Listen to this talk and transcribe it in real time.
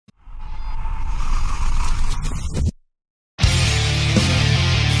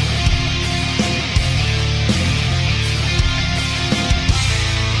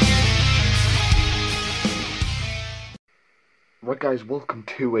Guys, welcome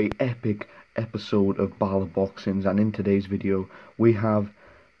to a epic episode of Balor Boxings, and in today's video we have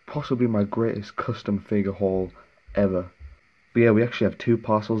possibly my greatest custom figure haul ever. But yeah, we actually have two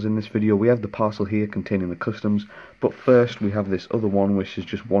parcels in this video. We have the parcel here containing the customs, but first we have this other one which is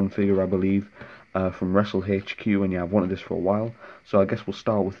just one figure, I believe, from Wrestle HQ, and yeah, I've wanted this for a while, so I guess we'll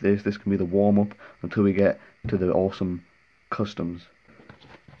start with this. This can be the warm-up until we get to the awesome customs.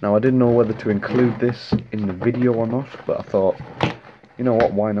 Now, I didn't know whether to include this in the video or not, but I thought, you know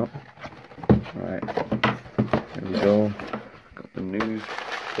what, why not? Alright, here we go. Got the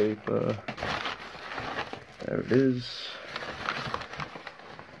newspaper. There it is.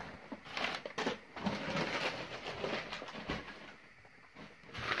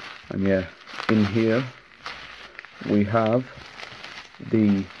 And yeah, in here we have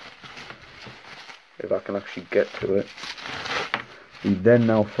the, if I can actually get to it, the Then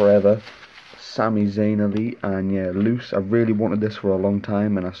Now Forever Sami Zayn Elite, and yeah, loose. I really wanted this for a long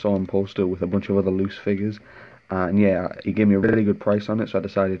time, and I saw him poster with a bunch of other loose figures, and yeah, he gave me a really good price on it, so I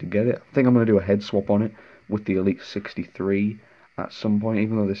decided to get it. I think I'm going to do a head swap on it with the Elite 63 at some point,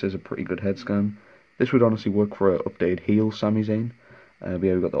 even though this is a pretty good head scan. This would honestly work for an updated heel Sami Zayn. But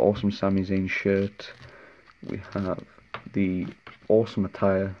yeah, we've got the awesome Sami Zayn shirt. We have the awesome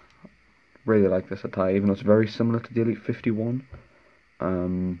attire. Really like this attire, even though it's very similar to the Elite 51.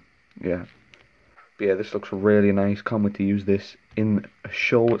 Yeah. But yeah, this looks really nice. Can't wait to use this in a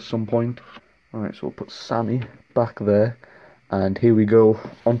show at some point. Alright, so we'll put Sami back there. And here we go,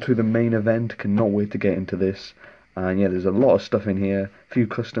 onto the main event. Cannot wait to get into this. And yeah, there's a lot of stuff in here. A few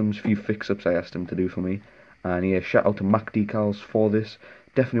customs, a few fix-ups I asked him to do for me. And yeah, shout out to Mac Decals for this.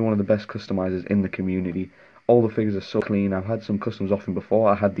 Definitely one of the best customizers in the community. All the figures are so clean. I've had some customs off him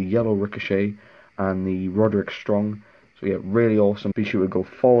before. I had the yellow Ricochet and the Roderick Strong. So yeah, really awesome. Be sure to go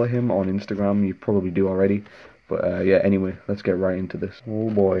follow him on Instagram. You probably do already. But yeah, anyway, let's get right into this. Oh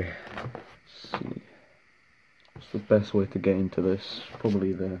boy. Let's see. What's the best way to get into this?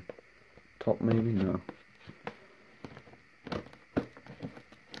 Probably the top, maybe? No.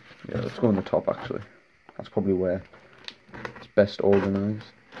 Yeah, let's go on the top actually. That's probably where it's best organized.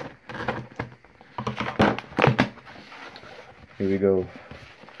 Here we go.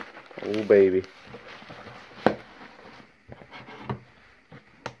 Oh baby.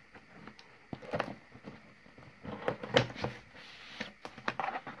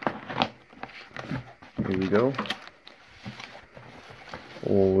 Here we go.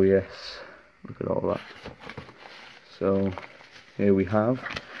 Oh yes, look at all that. So here we have,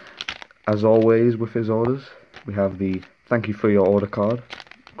 as always with his orders, we have the thank you for your order card.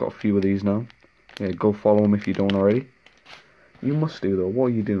 Got a few of these now. Yeah, go follow him if you don't already. You must do though. What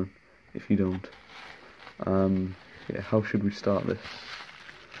are you doing if you don't? Yeah, how should we start this?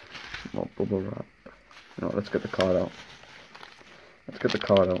 Not bubble wrap. No, let's get the card out. Let's get the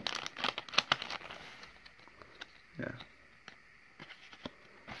card out. Yeah.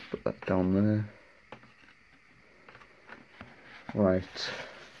 Put that down there. Right.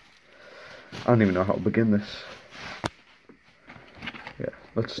 I don't even know how to begin this. Yeah,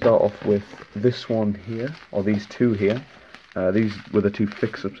 let's start off with this one here, or these two here. These were the two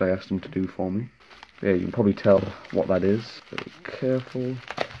fix-ups I asked them to do for me. Yeah, you can probably tell what that is. Very careful.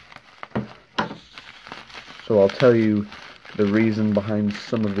 So I'll tell you the reason behind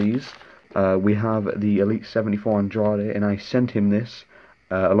some of these. We have the Elite 74 Andrade, and I sent him this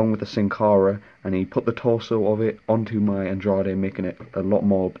along with the Sin Cara, and he put the torso of it onto my Andrade, making it a lot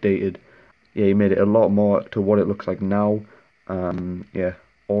more updated. Yeah, he made it a lot more to what it looks like now. Yeah,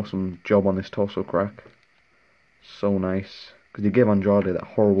 awesome job on this torso crack. So nice, because he gave Andrade that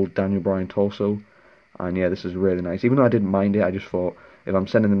horrible Daniel Bryan torso, and yeah, this is really nice. Even though I didn't mind it, I just thought, if I'm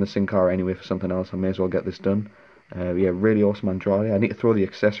sending him the Sin Cara anyway for something else, I may as well get this done. Yeah, really awesome Andrade. I need to throw the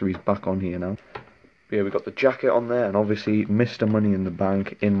accessories back on here now. But yeah, we got the jacket on there, and obviously Mr. Money in the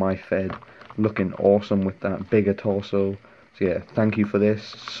Bank in my Fed, looking awesome with that bigger torso. So yeah, thank you for this.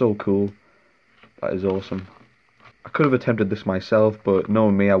 So cool. That is awesome. I could have attempted this myself, but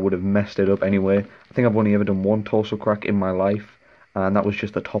knowing me, I would have messed it up anyway. I think I've only ever done one torso crack in my life, and that was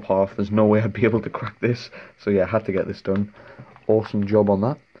just the top half. There's no way I'd be able to crack this. So yeah, I had to get this done. Awesome job on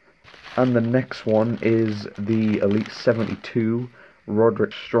that. And the next one is the Elite 72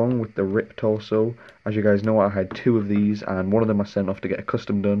 Roderick Strong with the ripped torso. As you guys know, I had two of these, and one of them I sent off to get a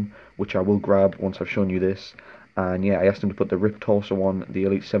custom done, which I will grab once I've shown you this. And yeah, I asked him to put the ripped torso on the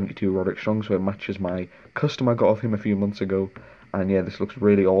Elite 72 Roderick Strong, so it matches my custom I got off him a few months ago. And yeah, this looks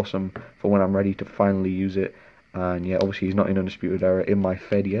really awesome for when I'm ready to finally use it. And yeah, obviously he's not in Undisputed Era in my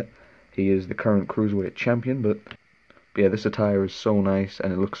Fed yet. He is the current Cruiserweight Champion, but yeah, this attire is so nice,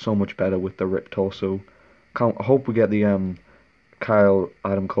 and it looks so much better with the ripped torso. I hope we get the Kyle,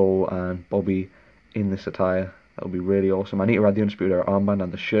 Adam Cole, and Bobby in this attire. That would be really awesome. I need to add the Undisputed Era armband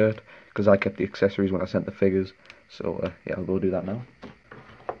and the shirt because I kept the accessories when I sent the figures. So yeah, I'll go do that now.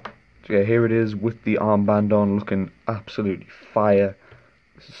 So yeah, here it is with the armband on, looking absolutely fire.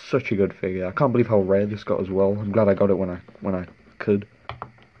 This is such a good figure. I can't believe how rare this got as well. I'm glad I got it when I could.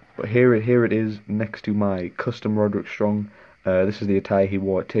 But here it is next to my custom Roderick Strong. This is the attire he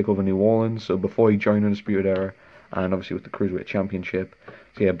wore at TakeOver New Orleans. So before he joined Undisputed Era, and obviously with the Cruiserweight Championship.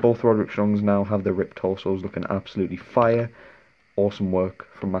 So yeah, both Roderick Strongs now have their ripped torsos, looking absolutely fire. Awesome work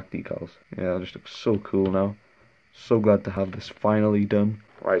from Mac Decals. Yeah, it just looks so cool now. So glad to have this finally done.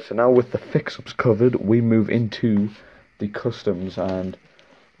 Right, so now with the fix-ups covered, we move into the customs, and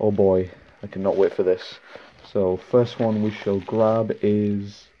oh boy, I cannot wait for this. So first one we shall grab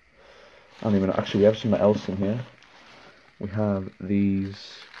is, I don't even know, actually we have something else in here. We have these,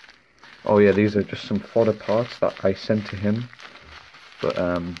 oh yeah, these are just some fodder parts that I sent to him, but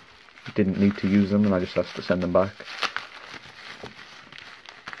didn't need to use them and I just had to send them back.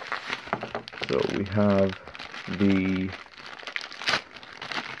 So we have the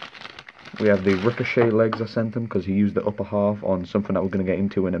Ricochet legs I sent him because he used the upper half on something that we're going to get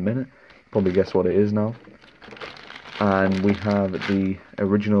into in a minute. Probably guess what it is now. And we have the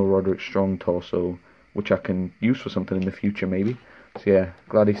original Roderick Strong torso, which I can use for something in the future maybe. So yeah,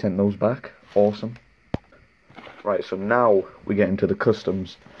 glad he sent those back. Awesome. Right, so now we get into the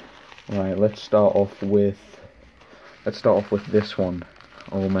customs. Right, let's start off with this one.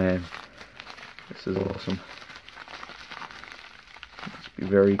 Oh man, this is awesome. Let's be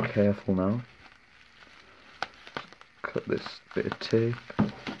very careful now. Cut this bit of tape.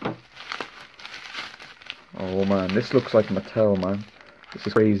 Oh man, this looks like Mattel, man. This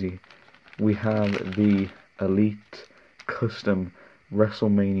is crazy. We have the Elite Custom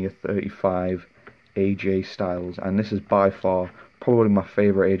WrestleMania 35 AJ Styles, and this is by far probably my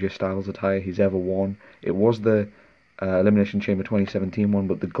favourite AJ Styles attire he's ever worn. It was the Elimination Chamber 2017 one,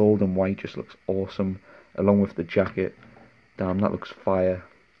 but the gold and white just looks awesome, along with the jacket. Damn, that looks fire.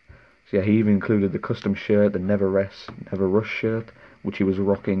 So yeah, he even included the custom shirt, the Never Rest, Never Rush shirt, which he was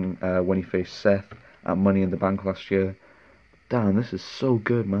rocking when he faced Seth at Money in the Bank last year. Damn, this is so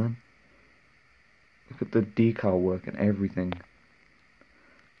good, man. Look at the decal work and everything.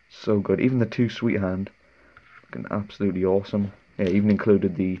 So good. Even the two sweet hand, looking absolutely awesome. Yeah, even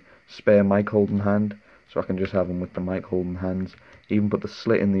included the spare mic holding hand, so I can just have them with the mic holding hands. Even put the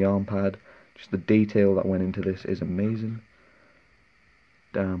slit in the arm pad. Just the detail that went into this is amazing.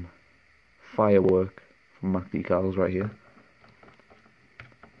 Damn. Firework from Mac Decals right here.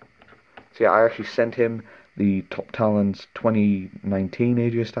 So yeah, I actually sent him the Top Talents 2019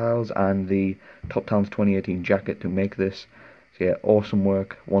 AJ Styles and the Top Talents 2018 jacket to make this. So yeah, awesome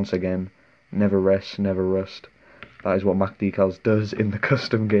work once again. Never rest, never rust. That is what Mac Decals does in the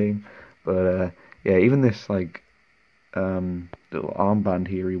custom game. But yeah, even this like little armband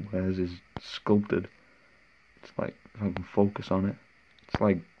here he wears is sculpted. It's like, if I can focus on it, it's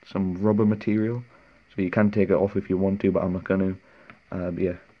like some rubber material. So you can take it off if you want to, but I'm not gonna. But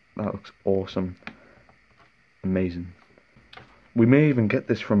yeah, that looks awesome. Amazing. We may even get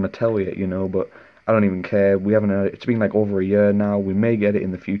this from Mattel yet, you know, but I don't even care. We haven't had it. It's been like over a year now. We may get it in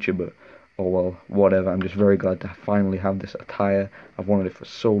the future, but oh well, whatever. I'm just very glad to finally have this attire. I've wanted it for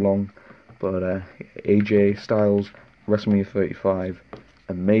so long. But AJ Styles, WrestleMania 35,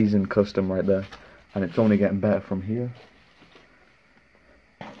 amazing custom right there, and it's only getting better from here.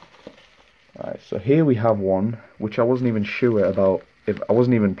 Alright, so here we have one which I wasn't even sure about. If I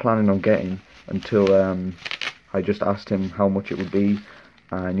wasn't even planning on getting until I just asked him how much it would be,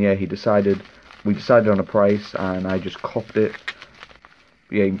 and yeah, we decided on a price, and I just copped it.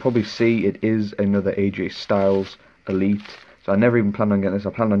 But yeah, you can probably see it is another AJ Styles Elite. So I never even planned on getting this.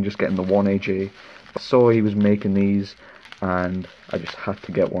 I planned on just getting the one AJ. I saw he was making these, and I just had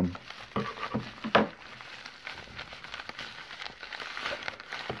to get one.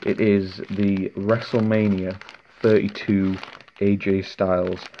 It is the WrestleMania 32 AJ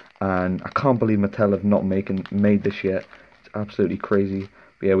Styles, and I can't believe Mattel have not made this yet. It's absolutely crazy.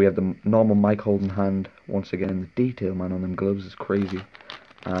 But yeah, we have the normal mic holding hand once again. The detail, man, on them gloves is crazy,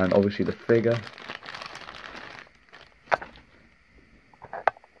 and obviously the figure.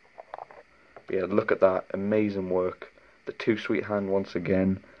 But yeah, look at that, amazing work. The two sweet hand once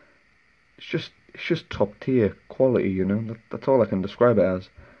again. It's just top tier quality, you know. That's all I can describe it as.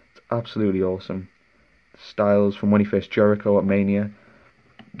 It's absolutely awesome. Styles from when he faced Jericho at Mania.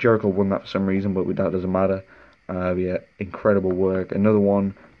 Jericho won that for some reason, but that doesn't matter. Yeah, incredible work. Another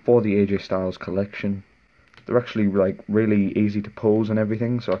one for the AJ Styles collection. They're actually like really easy to pose and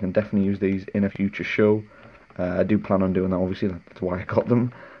everything, so I can definitely use these in a future show. I do plan on doing that, obviously, that's why I got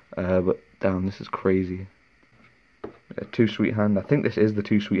them. But damn, this is crazy. A 2 Sweet Hand. I think this is the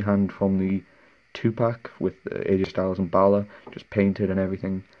 2 Sweet Hand from the 2-pack with AJ Styles and Balor, just painted and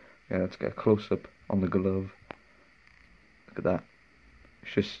everything. Yeah, let's get a close-up on the glove. Look at that.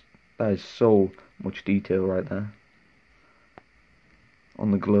 It's just, that is so much detail right there.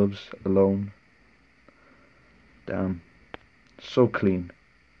 On the gloves alone. Damn. So clean.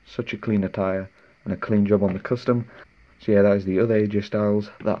 Such a clean attire. And a clean job on the custom. So yeah, that is the other AJ Styles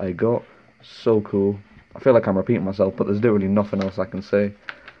that I got. So cool. I feel like I'm repeating myself, but there's literally nothing else I can say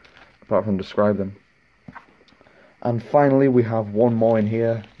apart from describe them. And finally we have one more in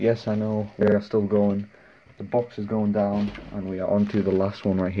here. Yes, I know, we are still going. The box is going down and we are on to the last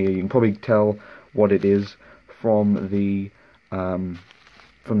one right here. You can probably tell what it is from the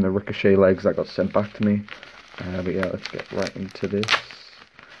Ricochet legs that got sent back to me. But yeah, let's get right into this.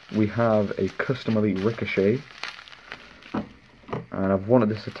 We have a Custom Elite Ricochet. And I've wanted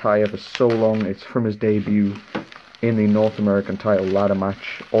this attire for so long. It's from his debut in the North American title ladder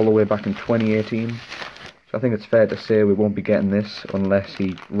match all the way back in 2018. So I think it's fair to say we won't be getting this unless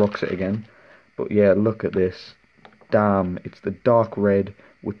he rocks it again. But yeah, look at this. Damn, it's the dark red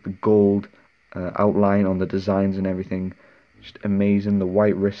with the gold outline on the designs and everything. Just amazing. The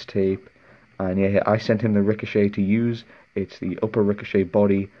white wrist tape. And yeah, I sent him the Ricochet to use. It's the upper Ricochet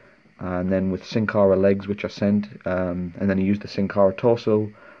body. And then with Sin Cara legs, which I sent, and then he used the Sin Cara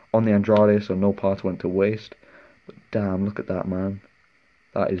torso on the Andrade, so no parts went to waste. But damn, look at that, man.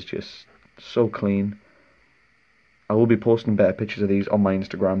 That is just so clean. I will be posting better pictures of these on my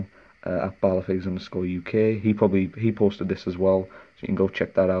Instagram at balorfigs_UK. He posted this as well, so you can go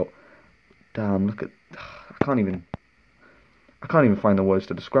check that out. Damn, look at, I can't even find the words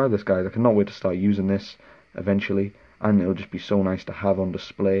to describe this, guys. I cannot wait to start using this eventually. And it'll just be so nice to have on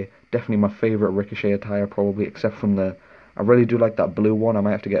display. Definitely my favourite Ricochet attire, probably, except from the... I really do like that blue one. I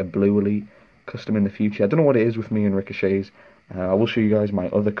might have to get a blue Elite custom in the future. I don't know what it is with me and Ricochets. I will show you guys my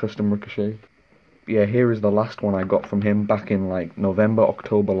other custom Ricochet. But yeah, here is the last one I got from him back in like November,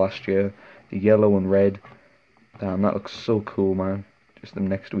 October last year. The yellow and red. Damn, that looks so cool, man. Just them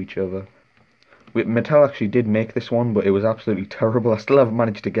next to each other. Mattel actually did make this one, but it was absolutely terrible. I still haven't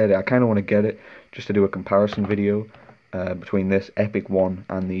managed to get it. I kind of want to get it just to do a comparison video. Between this epic one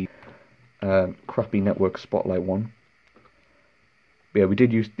and the crappy network spotlight one. But yeah,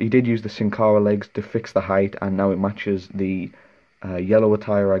 he did use the Sin Cara legs to fix the height, and now it matches the yellow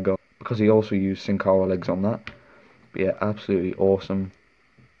attire I got because he also used Sin Cara legs on that. But yeah, absolutely awesome,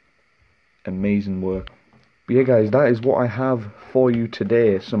 amazing work. But yeah, guys, that is what I have for you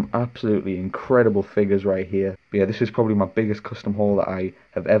today. Some absolutely incredible figures right here. But yeah, this is probably my biggest custom haul that I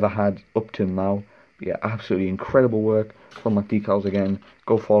have ever had up till now. Yeah, absolutely incredible work from my decals again.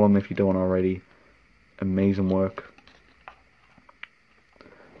 Go follow them if you don't already. Amazing work.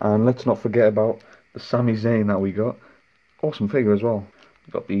 And let's not forget about the Sami Zayn that we got. Awesome figure as well.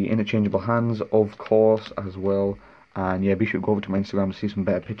 We've got the interchangeable hands, of course, as well. And yeah, be sure to go over to my Instagram to see some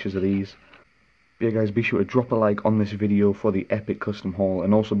better pictures of these. But yeah, guys, be sure to drop a like on this video for the epic custom haul.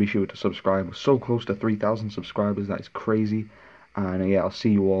 And also be sure to subscribe. We're so close to 3,000 subscribers. That is crazy. And yeah, I'll see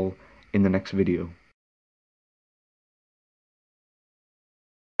you all in the next video.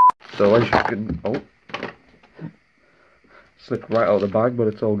 So as you can, slipped right out of the bag, but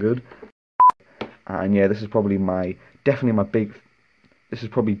it's all good. And yeah, this is probably this is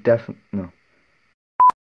probably no,